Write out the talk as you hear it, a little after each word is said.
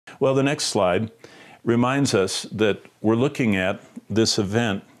Well, the next slide reminds us that we're looking at this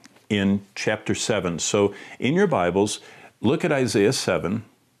event in chapter 7. So in your Bibles, look at Isaiah 7.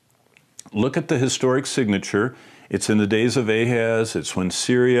 Look at the historic signature. It's in the days of Ahaz. It's when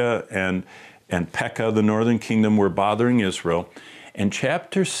Syria and Pekah, the northern kingdom, were bothering Israel. And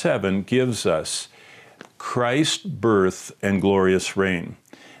chapter 7 gives us Christ's birth and glorious reign.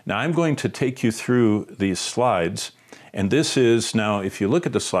 Now, I'm going to take you through these slides. And this is, now, if you look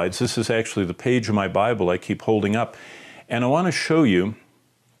at the slides, this is actually the page of my Bible I keep holding up. And I want to show you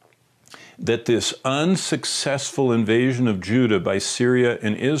that this unsuccessful invasion of Judah by Syria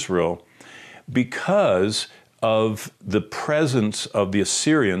and Israel, because of the presence of the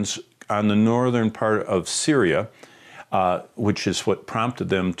Assyrians on the northern part of Syria, which is what prompted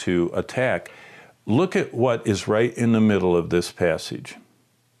them to attack, look at what is right in the middle of this passage.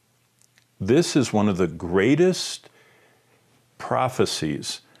 This is one of the greatest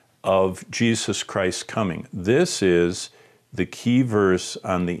prophecies of Jesus Christ coming. This is the key verse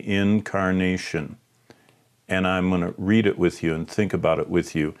on the incarnation. And I'm going to read it with you and think about it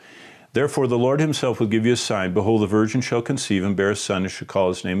with you. Therefore, the Lord himself will give you a sign. Behold, the virgin shall conceive and bear a son, and shall call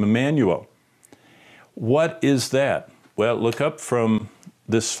his name Emmanuel. What is that? Well, look up from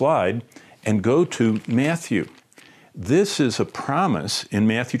this slide and go to Matthew. This is a promise in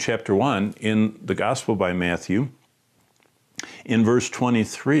Matthew chapter 1, in the Gospel by Matthew, in verse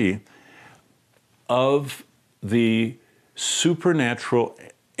 23, of the supernatural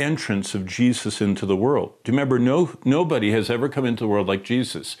entrance of Jesus into the world. Do you remember, nobody has ever come into the world like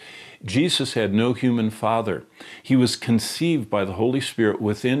Jesus. Jesus had no human father. He was conceived by the Holy Spirit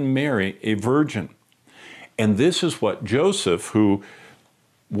within Mary, a virgin. And this is what Joseph, who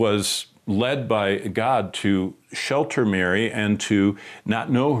was led by God to shelter Mary and to not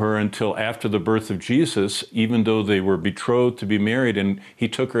know her until after the birth of Jesus, even though they were betrothed to be married and he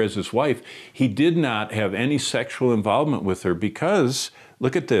took her as his wife, he did not have any sexual involvement with her because,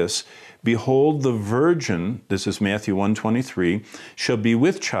 look at this, behold, the virgin, this is Matthew 1:23, shall be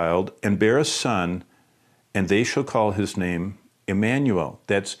with child and bear a son, and they shall call his name Emmanuel.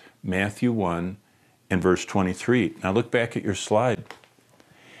 That's Matthew 1 and verse 23. Now look back at your slide.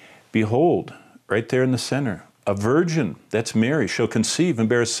 Behold, right there in the center, a virgin, that's Mary, shall conceive and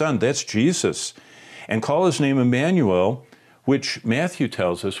bear a son, that's Jesus, and call his name Emmanuel, which Matthew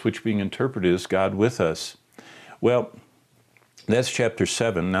tells us, which being interpreted is God with us. Well, that's chapter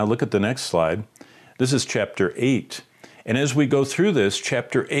 7. Now look at the next slide. This is chapter 8. And as we go through this,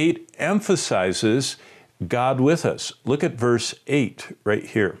 chapter 8 emphasizes God with us. Look at verse 8 right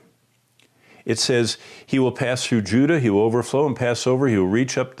here. It says, he will pass through Judah, he will overflow and pass over, he will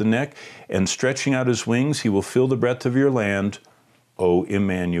reach up the neck, and stretching out his wings, he will fill the breadth of your land, O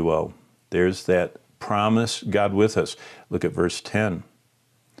Emmanuel. There's that promise, God with us. Look at verse 10.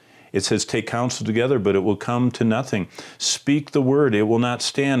 It says, take counsel together, but it will come to nothing. Speak the word, it will not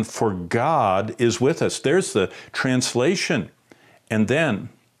stand, for God is with us. There's the translation. And then,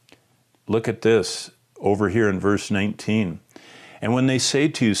 look at this over here in verse 19. And when they say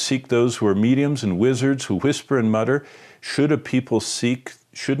to you, seek those who are mediums and wizards who whisper and mutter, shouldn't a people seek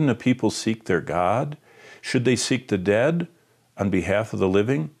their God? Should they seek the dead on behalf of the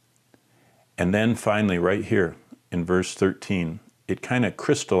living? And then finally, right here in verse 13, it kind of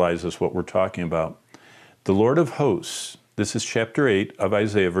crystallizes what we're talking about. The Lord of hosts, this is chapter 8 of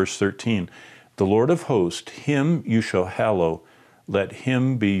Isaiah, verse 13. The Lord of hosts, him you shall hallow, let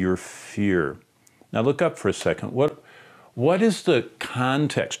him be your fear. Now look up for a second. What is the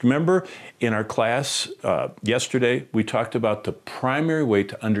context? Remember in our class yesterday, we talked about the primary way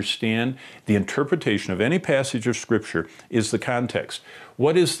to understand the interpretation of any passage of Scripture is the context.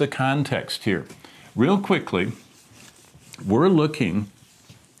 What is the context here? Real quickly, we're looking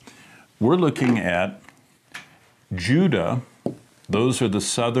at Judah. Those are the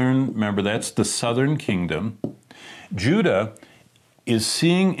southern, remember that's the southern kingdom. Judah is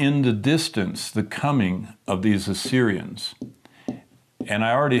seeing in the distance the coming of these Assyrians. And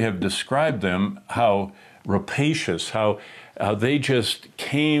I already have described them, how rapacious, how they just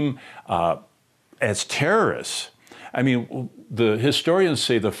came as terrorists. I mean, the historians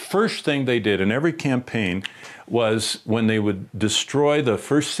say the first thing they did in every campaign was when they would destroy the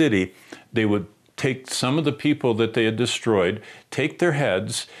first city, they would take some of the people that they had destroyed, take their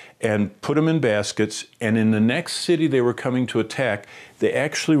heads, and put them in baskets, and in the next city they were coming to attack, they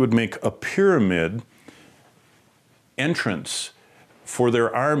actually would make a pyramid entrance for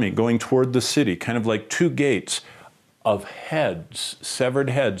their army going toward the city, kind of like two gates of heads, severed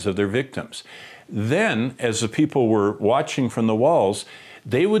heads of their victims. Then, as the people were watching from the walls,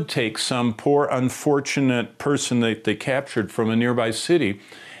 they would take some poor unfortunate person that they captured from a nearby city,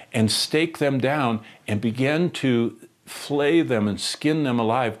 and stake them down and begin to flay them and skin them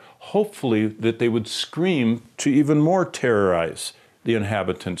alive, hopefully that they would scream to even more terrorize the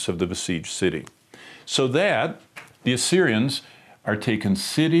inhabitants of the besieged city. So that the Assyrians are taking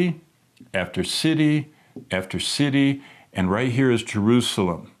city after city after city, and right here is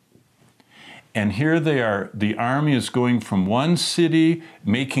Jerusalem. And here they are, the army is going from one city,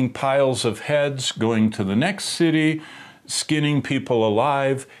 making piles of heads, going to the next city, skinning people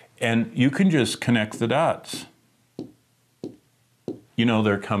alive, and you can just connect the dots. You know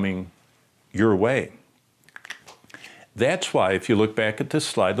they're coming your way. That's why, if you look back at this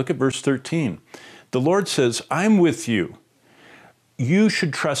slide, look at verse 13. The Lord says, I'm with you. You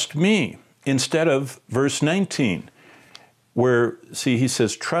should trust me, instead of verse 19. Where, see, he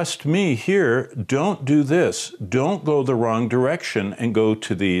says, trust me here, don't do this. Don't go the wrong direction and go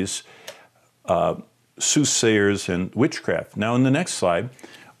to these soothsayers and witchcraft. Now, in the next slide,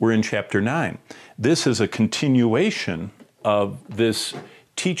 we're in chapter 9. This is a continuation of this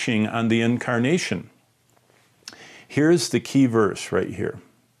teaching on the incarnation. Here's the key verse right here.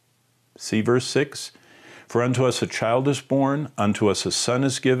 See verse 6? For unto us a child is born, unto us a son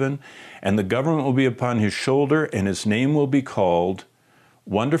is given, and the government will be upon his shoulder, and his name will be called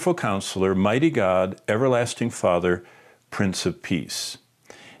Wonderful Counselor, Mighty God, Everlasting Father, Prince of Peace.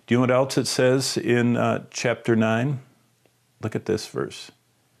 Do you know what else it says in chapter 9? Look at this verse.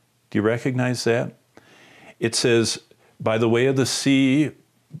 Do you recognize that? It says, by the way of the sea,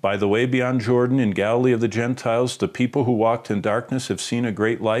 by the way beyond Jordan, in Galilee of the Gentiles, the people who walked in darkness have seen a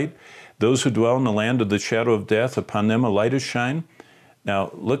great light. Those who dwell in the land of the shadow of death, upon them a light has shined. Now,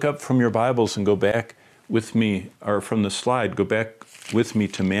 look up from your Bibles and go back with me, or from the slide, go back with me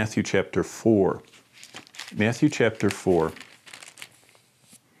to Matthew chapter 4. Matthew chapter 4,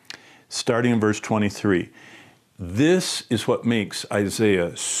 starting in verse 23. This is what makes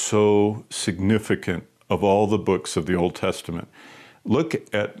Isaiah so significant of all the books of the Old Testament. Look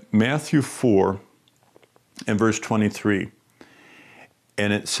at Matthew 4 and verse 23.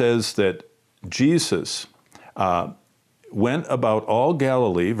 And it says that Jesus went about all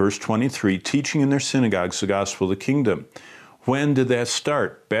Galilee, verse 23, teaching in their synagogues the gospel of the kingdom. When did that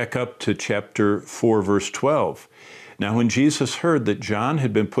start? Back up to chapter 4, verse 12. Now, when Jesus heard that John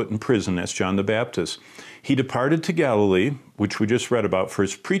had been put in prison, that's John the Baptist, he departed to Galilee, which we just read about, for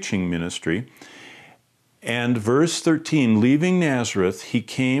his preaching ministry. And verse 13, leaving Nazareth, he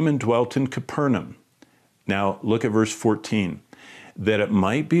came and dwelt in Capernaum. Now, look at verse 14. That it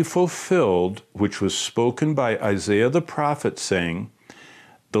might be fulfilled, which was spoken by Isaiah the prophet, saying,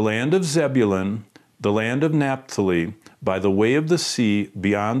 the land of Zebulun, the land of Naphtali, by the way of the sea,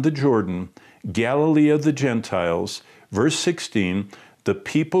 beyond the Jordan, Galilee of the Gentiles. Verse 16, the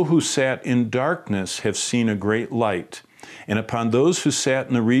people who sat in darkness have seen a great light, and upon those who sat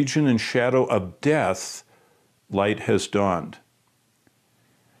in the region and shadow of death, light has dawned.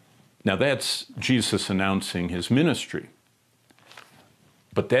 Now that's Jesus announcing his ministry.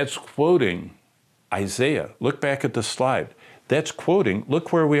 But that's quoting Isaiah. Look back at the slide. That's quoting,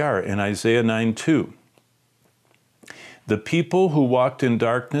 look where we are in Isaiah 9:2. The people who walked in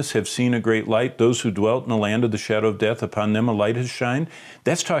darkness have seen a great light. Those who dwelt in the land of the shadow of death, upon them a light has shined.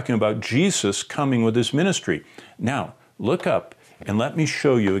 That's talking about Jesus coming with his ministry. Now, look up and let me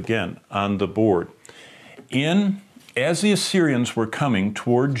show you again on the board. As the Assyrians were coming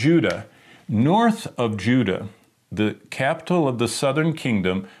toward Judah, north of Judah, the capital of the southern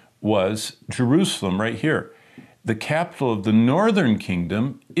kingdom was Jerusalem, right here. The capital of the northern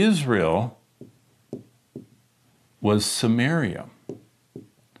kingdom, Israel, was Samaria.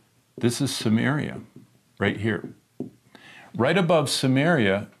 This is Samaria, right here. Right above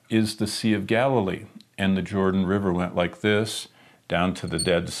Samaria is the Sea of Galilee, and the Jordan River went like this down to the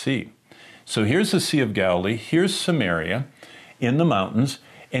Dead Sea. So here's the Sea of Galilee, here's Samaria in the mountains,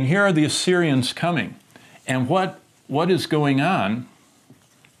 and here are the Assyrians coming. And what is going on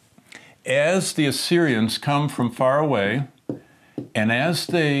as the Assyrians come from far away, and as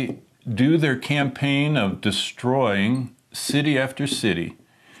they do their campaign of destroying city after city,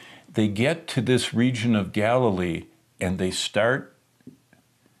 they get to this region of Galilee and they start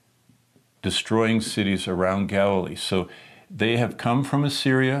destroying cities around Galilee. So they have come from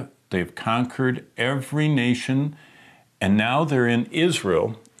Assyria, they've conquered every nation, and now they're in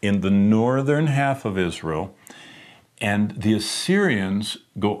Israel, in the northern half of Israel, and the Assyrians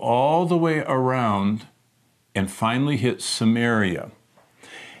go all the way around and finally hit Samaria.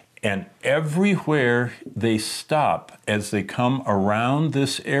 And everywhere they stop, as they come around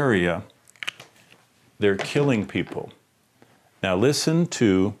this area, they're killing people. Now listen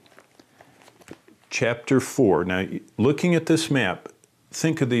to chapter 4. Now, looking at this map,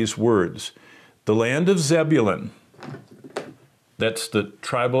 think of these words. The land of Zebulun, that's the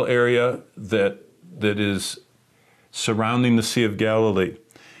tribal area that is surrounding the Sea of Galilee.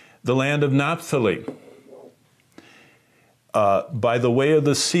 The land of Naphtali, by the way of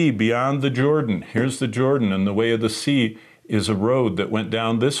the sea beyond the Jordan. Here's the Jordan, and the way of the sea is a road that went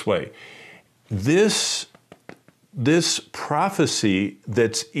down this way. This prophecy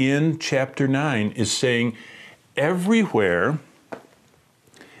that's in chapter 9 is saying everywhere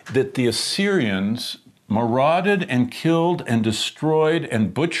that the Assyrians marauded and killed and destroyed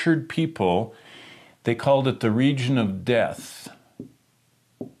and butchered people, they called it the region of death.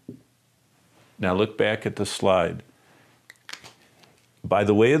 Now look back at the slide. By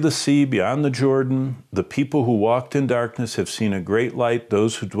the way of the sea, beyond the Jordan, the people who walked in darkness have seen a great light.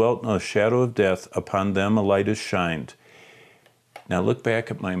 Those who dwelt in a shadow of death, upon them a light has shined. Now look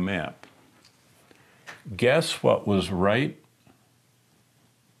back at my map. Guess what was right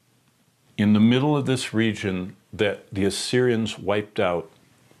in the middle of this region that the Assyrians wiped out?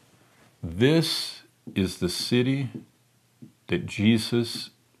 This is the city that Jesus,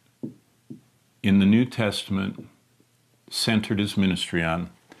 in the New Testament, centered his ministry on.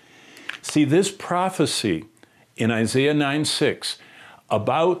 See, this prophecy in Isaiah 9:6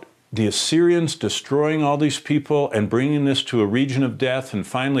 about the Assyrians destroying all these people and bringing this to a region of death and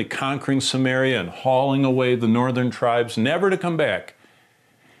finally conquering Samaria and hauling away the northern tribes, never to come back,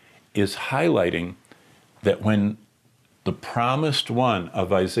 is highlighting that when the promised one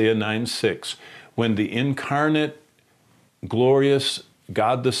of Isaiah 9:6, when the incarnate, glorious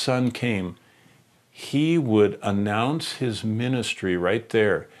God the Son came, he would announce his ministry right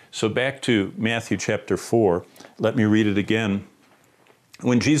there. So back to Matthew chapter 4. Let me read it again.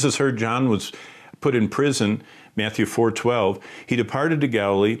 When Jesus heard John was put in prison, Matthew 4:12, he departed to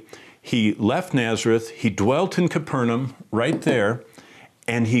Galilee. He left Nazareth. He dwelt in Capernaum, right there.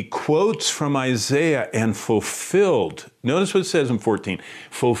 And he quotes from Isaiah and fulfilled. Notice what it says in 14.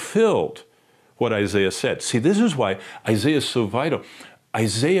 Fulfilled what Isaiah said. See, this is why Isaiah is so vital.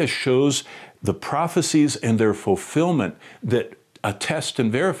 Isaiah shows the prophecies and their fulfillment that attest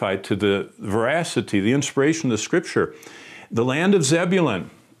and verify to the veracity, the inspiration of the Scripture. The land of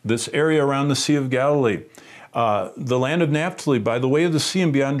Zebulun, this area around the Sea of Galilee. The land of Naphtali, by the way of the sea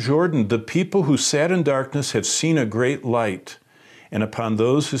and beyond Jordan. The people who sat in darkness have seen a great light. And upon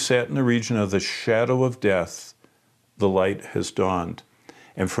those who sat in the region of the shadow of death, the light has dawned.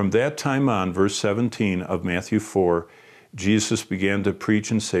 And from that time on, verse 17 of Matthew 4, Jesus began to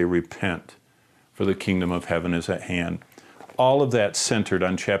preach and say, repent, for the kingdom of heaven is at hand. All of that centered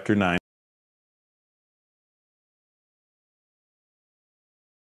on chapter 9.